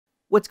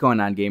What's going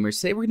on, gamers?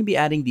 Today we're going to be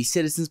adding the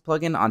Citizens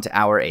plugin onto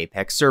our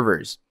Apex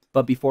servers.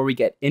 But before we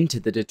get into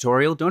the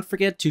tutorial, don't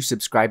forget to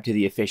subscribe to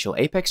the official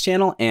Apex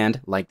channel and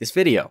like this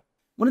video.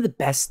 One of the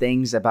best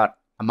things about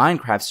a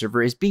Minecraft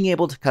server is being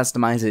able to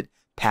customize it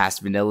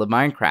past vanilla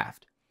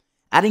Minecraft.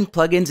 Adding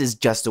plugins is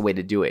just a way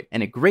to do it,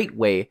 and a great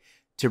way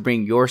to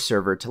bring your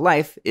server to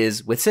life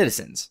is with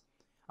Citizens,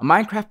 a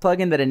Minecraft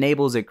plugin that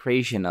enables the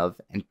creation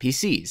of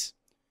NPCs,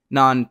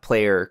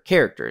 non-player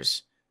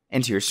characters,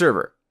 into your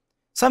server.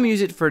 Some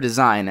use it for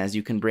design, as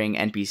you can bring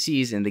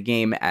NPCs in the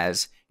game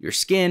as your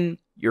skin,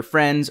 your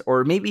friends,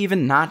 or maybe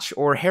even Notch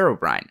or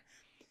Herobrine.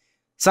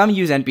 Some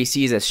use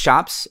NPCs as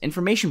shops,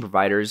 information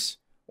providers,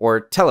 or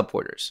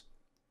teleporters.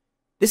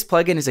 This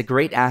plugin is a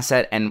great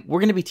asset, and we're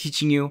going to be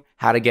teaching you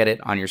how to get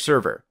it on your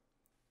server.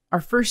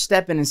 Our first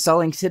step in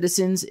installing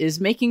Citizens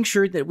is making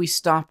sure that we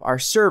stop our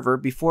server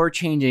before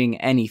changing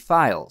any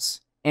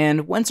files.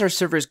 And once our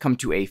servers come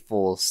to a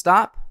full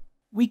stop,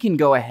 we can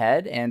go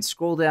ahead and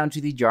scroll down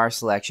to the jar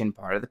selection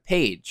part of the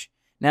page.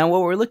 Now,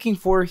 what we're looking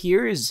for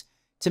here is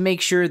to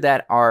make sure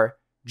that our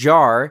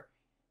jar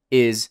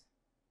is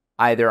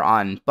either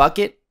on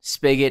bucket,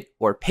 spigot,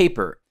 or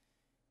paper.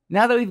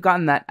 Now that we've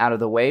gotten that out of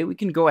the way, we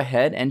can go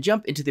ahead and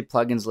jump into the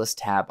plugins list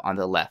tab on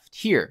the left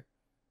here.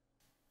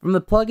 From the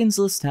plugins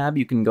list tab,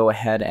 you can go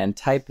ahead and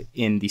type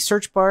in the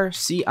search bar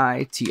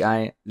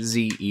CITIZENS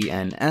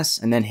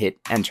and then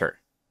hit enter.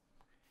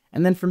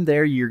 And then from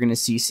there, you're going to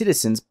see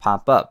Citizens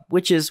pop up,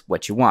 which is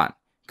what you want.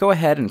 Go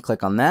ahead and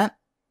click on that.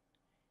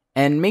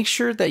 And make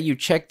sure that you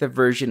check the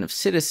version of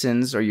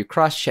Citizens, or you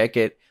cross-check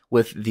it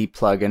with the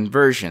plugin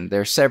version.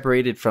 They're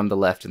separated from the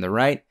left and the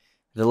right.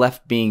 The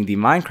left being the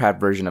Minecraft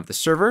version of the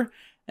server,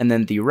 and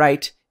then the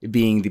right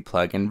being the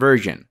plugin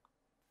version.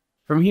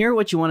 From here,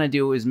 what you want to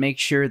do is make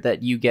sure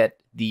that you get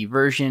the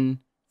version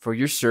for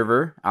your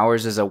server.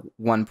 Ours is a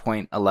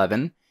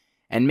 1.11.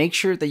 And make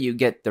sure that you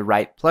get the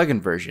right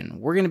plugin version.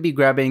 We're going to be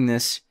grabbing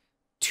this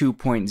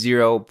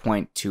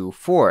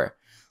 2.0.24.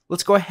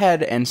 Let's go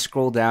ahead and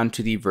scroll down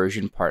to the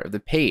version part of the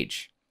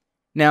page.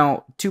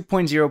 Now,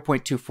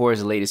 2.0.24 is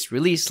the latest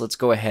release. Let's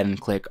go ahead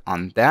and click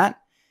on that,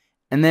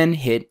 and then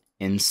hit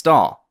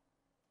install.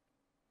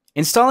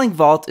 Installing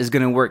Vault is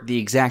going to work the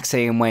exact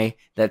same way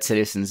that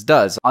Citizens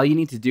does. All you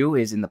need to do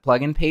is, in the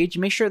plugin page,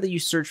 make sure that you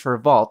search for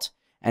Vault,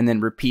 and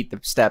then repeat the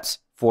steps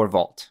for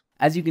Vault.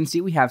 As you can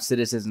see, we have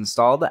Citizens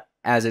installed,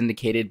 as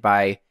indicated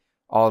by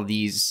all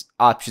these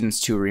options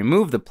to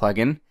remove the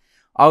plugin.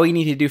 All we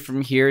need to do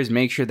from here is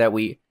make sure that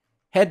we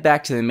head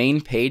back to the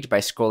main page by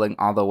scrolling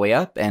all the way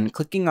up and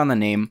clicking on the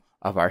name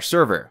of our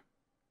server.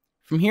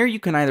 From here, you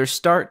can either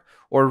start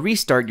or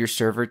restart your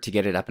server to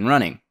get it up and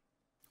running.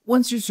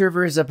 Once your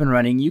server is up and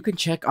running, you can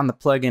check on the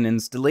plugin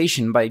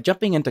installation by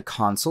jumping into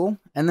console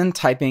and then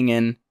typing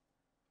in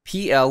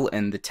PL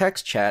in the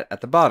text chat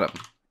at the bottom,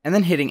 and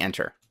then hitting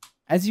enter.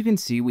 As you can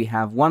see, we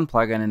have one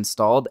plugin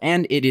installed,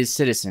 and it is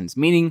Citizens,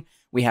 meaning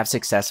we have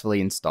successfully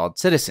installed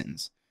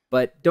Citizens.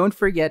 But don't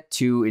forget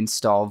to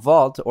install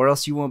Vault, or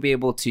else you won't be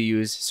able to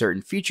use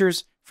certain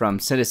features from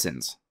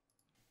Citizens.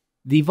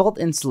 The Vault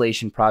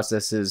installation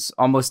process is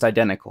almost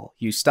identical.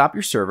 You stop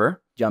your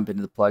server, jump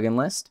into the plugin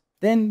list,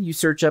 then you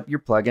search up your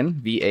plugin,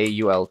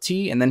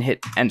 V-A-U-L-T, and then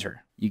hit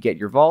enter. You get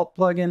your Vault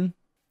plugin,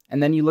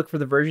 and then you look for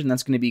the version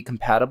that's going to be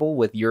compatible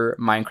with your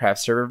Minecraft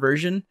server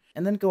version,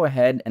 and then go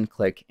ahead and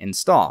click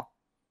install.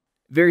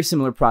 Very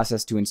similar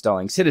process to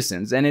installing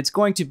Citizens, and it's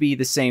going to be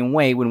the same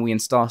way when we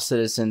install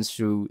Citizens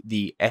through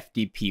the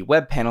FTP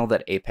web panel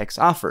that Apex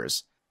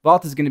offers.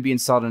 Vault is going to be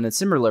installed in a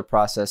similar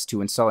process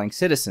to installing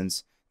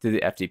Citizens through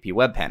the FTP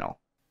web panel.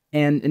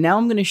 And now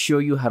I'm going to show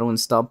you how to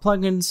install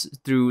plugins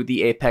through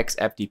the Apex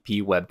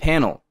FTP web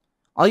panel.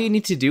 All you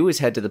need to do is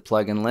head to the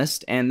plugin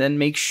list and then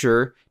make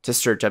sure to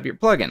search up your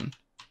plugin.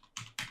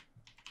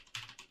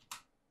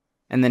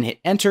 And then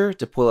hit enter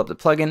to pull up the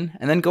plugin,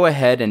 and then go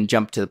ahead and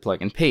jump to the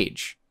plugin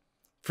page.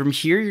 From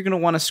here, you're going to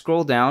want to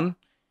scroll down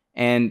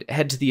and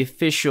head to the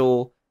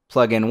official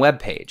plugin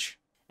webpage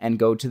and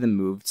go to the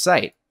moved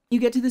site. When you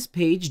get to this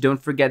page,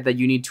 don't forget that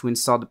you need to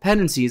install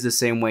dependencies the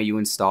same way you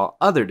install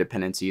other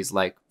dependencies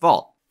like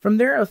Vault. From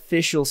their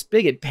official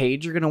Spigot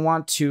page, you're going to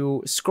want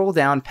to scroll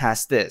down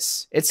past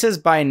this. It says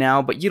buy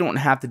now, but you don't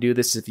have to do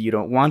this if you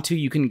don't want to.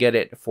 You can get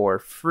it for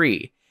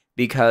free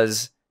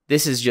because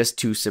this is just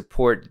to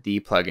support the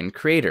plugin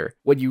creator.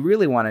 What you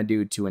really want to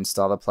do to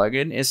install the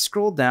plugin is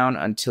scroll down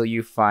until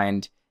you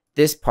find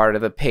this part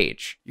of the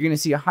page. You're going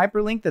to see a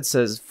hyperlink that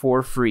says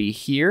for free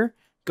here.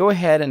 Go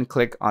ahead and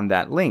click on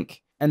that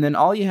link. And then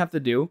all you have to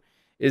do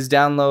is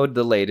download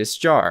the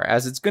latest jar,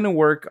 as it's going to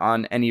work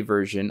on any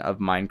version of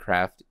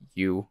Minecraft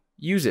you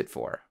use it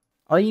for.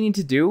 All you need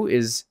to do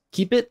is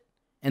keep it,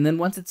 and then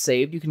once it's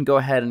saved, you can go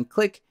ahead and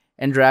click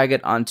and drag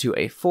it onto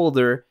a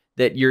folder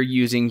that you're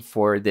using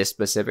for this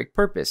specific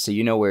purpose, so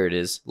you know where it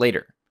is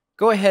later.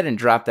 Go ahead and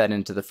drop that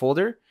into the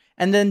folder,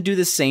 and then do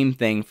the same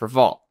thing for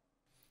Vault.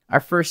 Our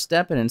first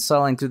step in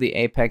installing through the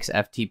Apex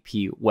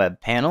FTP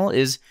web panel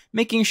is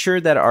making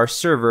sure that our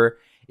server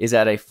is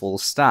at a full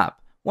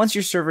stop. Once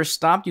your server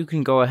stopped, you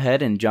can go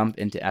ahead and jump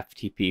into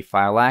FTP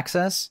file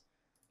access,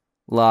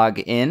 log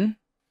in,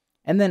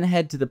 and then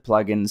head to the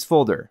plugins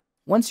folder.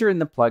 Once you're in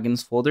the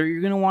plugins folder,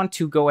 you're going to want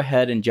to go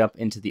ahead and jump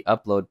into the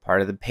upload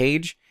part of the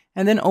page,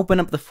 and then open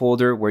up the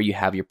folder where you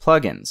have your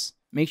plugins.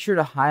 Make sure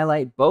to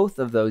highlight both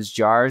of those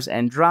jars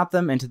and drop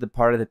them into the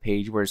part of the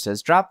page where it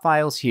says drop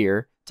files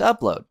here to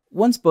upload.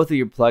 Once both of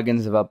your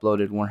plugins have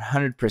uploaded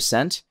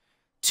 100%,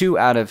 2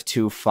 out of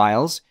 2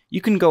 files, you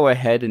can go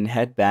ahead and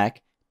head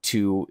back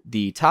to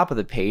the top of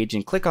the page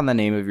and click on the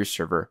name of your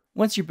server.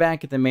 Once you're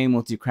back at the main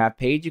Multicraft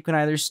page, you can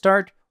either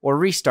start or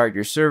restart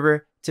your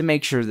server to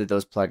make sure that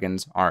those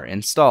plugins are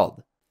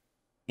installed.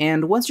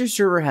 And once your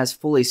server has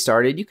fully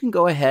started, you can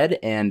go ahead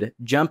and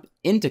jump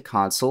into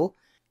console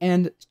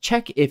and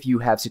check if you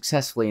have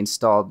successfully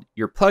installed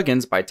your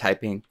plugins by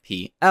typing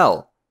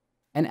PL.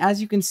 And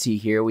as you can see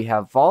here, we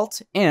have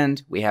Vault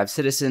and we have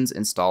Citizens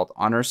installed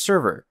on our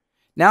server.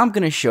 Now I'm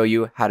going to show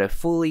you how to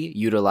fully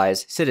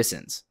utilize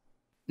Citizens.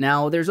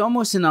 Now, there's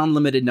almost an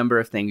unlimited number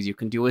of things you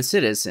can do with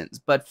Citizens,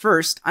 but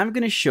first, I'm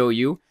going to show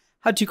you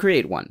how to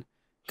create one.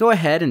 Go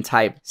ahead and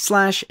type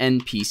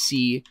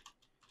 /npc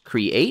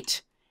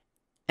create,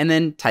 and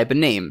then type a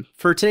name.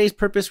 For today's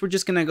purpose, we're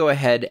just going to go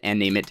ahead and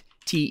name it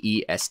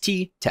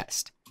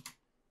test.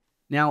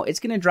 Now, it's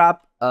going to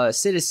drop a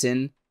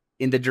citizen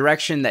in the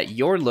direction that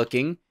you're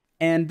looking,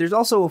 and there's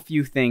also a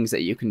few things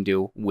that you can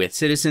do with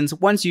citizens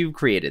once you've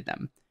created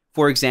them.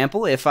 For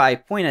example, if I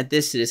point at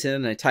this citizen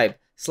and I type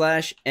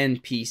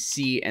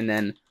 /npc and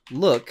then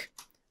look,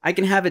 I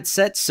can have it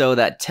set so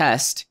that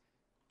test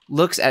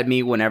looks at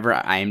me whenever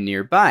I'm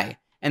nearby.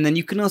 And then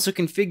you can also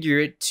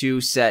configure it to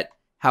set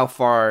how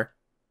far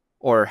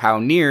or how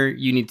near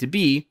you need to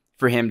be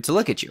for him to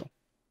look at you.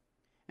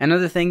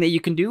 Another thing that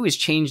you can do is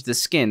change the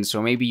skin.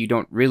 So maybe you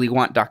don't really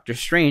want Doctor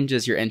Strange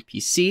as your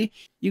NPC.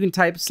 You can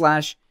type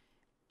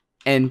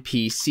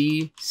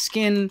 /npc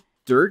skin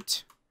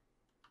dirt,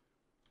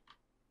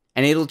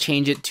 and it'll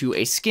change it to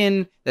a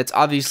skin that's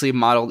obviously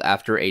modeled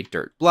after a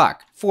dirt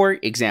block. For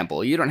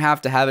example, you don't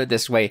have to have it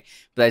this way,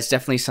 but that's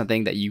definitely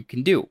something that you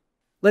can do.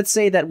 Let's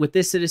say that with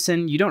this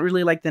citizen, you don't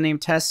really like the name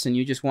test and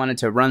you just wanted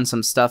to run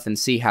some stuff and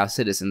see how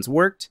citizens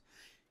worked.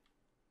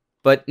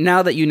 But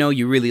now that you know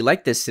you really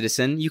like this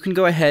citizen, you can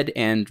go ahead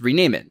and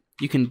rename it.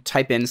 You can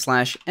type in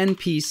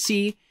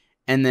 /npc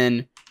and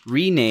then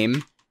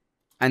rename,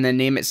 and then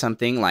name it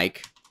something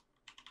like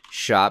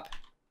shopkeeper.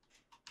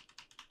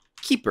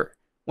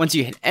 Once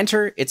you hit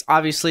enter, it's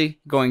obviously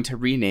going to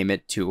rename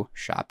it to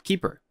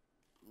shopkeeper.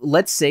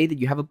 Let's say that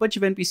you have a bunch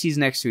of NPCs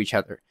next to each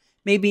other.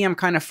 Maybe I'm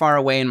kind of far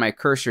away and my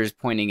cursor is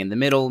pointing in the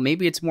middle.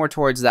 Maybe it's more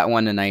towards that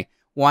one and I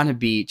want to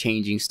be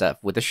changing stuff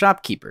with the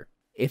shopkeeper.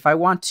 If I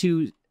want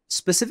to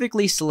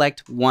specifically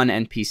select one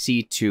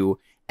NPC to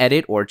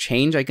edit or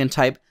change, I can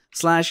type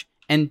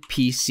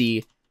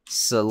 /npc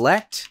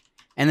select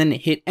and then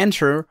hit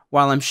enter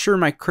while I'm sure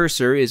my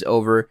cursor is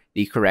over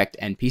the correct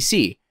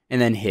NPC, and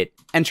then hit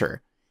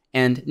enter.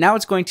 And now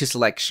it's going to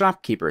select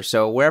shopkeeper.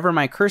 So wherever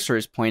my cursor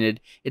is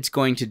pointed, it's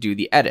going to do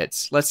the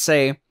edits. Let's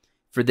say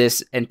for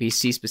this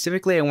NPC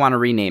specifically, I want to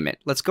rename it.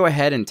 Let's go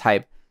ahead and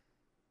type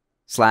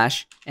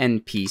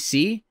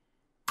 /npc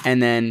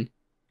and then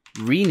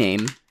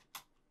rename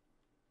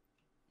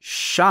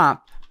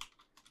shopkeeper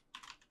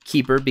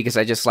because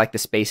I just like the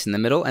space in the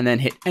middle, and then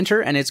hit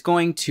enter, and it's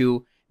going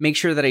to make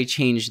sure that I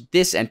change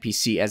this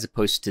NPC as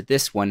opposed to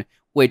this one,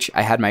 which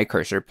I had my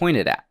cursor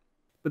pointed at.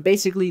 But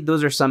basically,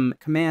 those are some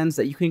commands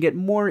that you can get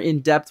more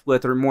in depth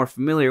with or more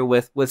familiar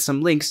with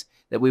some links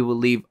that we will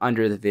leave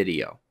under the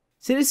video.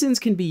 Citizens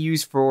can be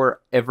used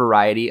for a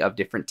variety of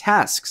different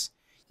tasks.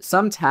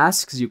 Some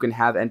tasks you can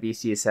have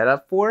NPCs set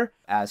up for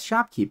as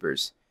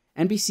shopkeepers.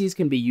 NPCs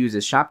can be used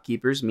as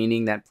shopkeepers,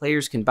 meaning that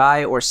players can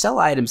buy or sell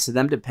items to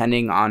them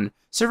depending on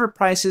server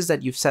prices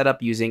that you've set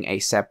up using a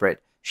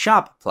separate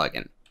shop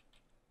plugin.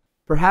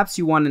 Perhaps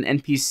you want an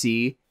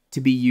NPC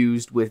to be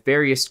used with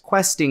various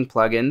questing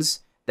plugins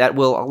that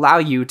will allow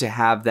you to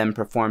have them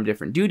perform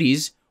different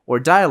duties or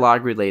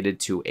dialogue related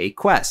to a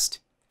quest.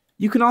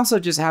 You can also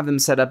just have them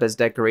set up as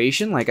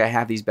decoration, like I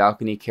have these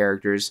balcony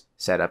characters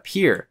set up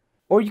here.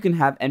 Or you can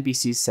have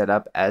NPCs set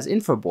up as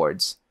info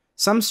boards.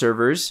 Some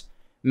servers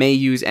may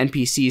use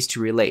NPCs to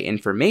relay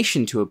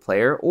information to a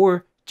player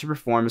or to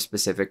perform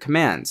specific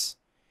commands.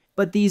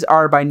 But these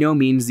are by no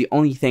means the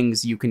only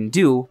things you can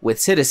do with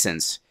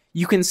citizens.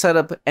 You can set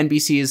up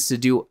NPCs to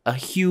do a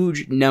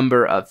huge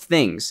number of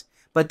things,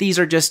 but these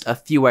are just a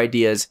few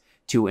ideas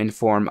to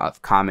inform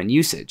of common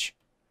usage.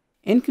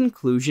 In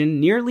conclusion,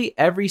 nearly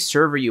every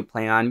server you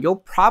play on, you'll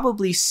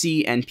probably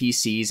see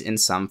NPCs in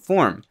some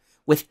form,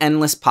 with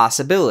endless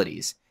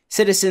possibilities.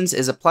 Citizens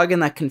is a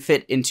plugin that can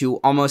fit into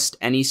almost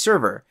any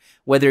server,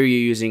 whether you're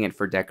using it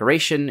for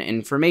decoration,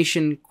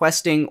 information,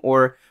 questing,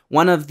 or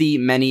one of the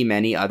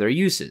many other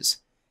uses.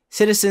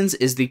 Citizens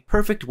is the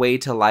perfect way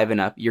to liven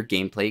up your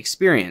gameplay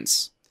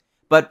experience.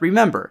 But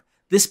remember,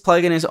 this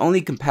plugin is only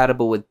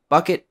compatible with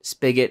Bucket,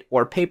 Spigot,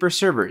 or Paper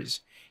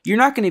servers. You're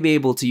not going to be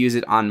able to use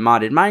it on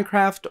modded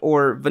Minecraft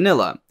or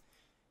vanilla.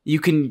 You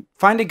can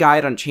find a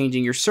guide on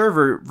changing your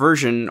server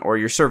version or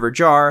your server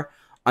jar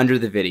under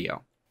the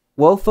video.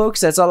 Well,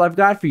 folks, that's all I've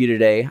got for you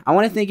today. I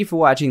want to thank you for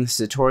watching this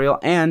tutorial,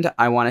 and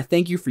I want to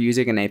thank you for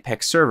using an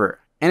Apex server.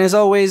 And as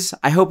always,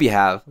 I hope you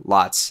have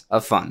lots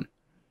of fun.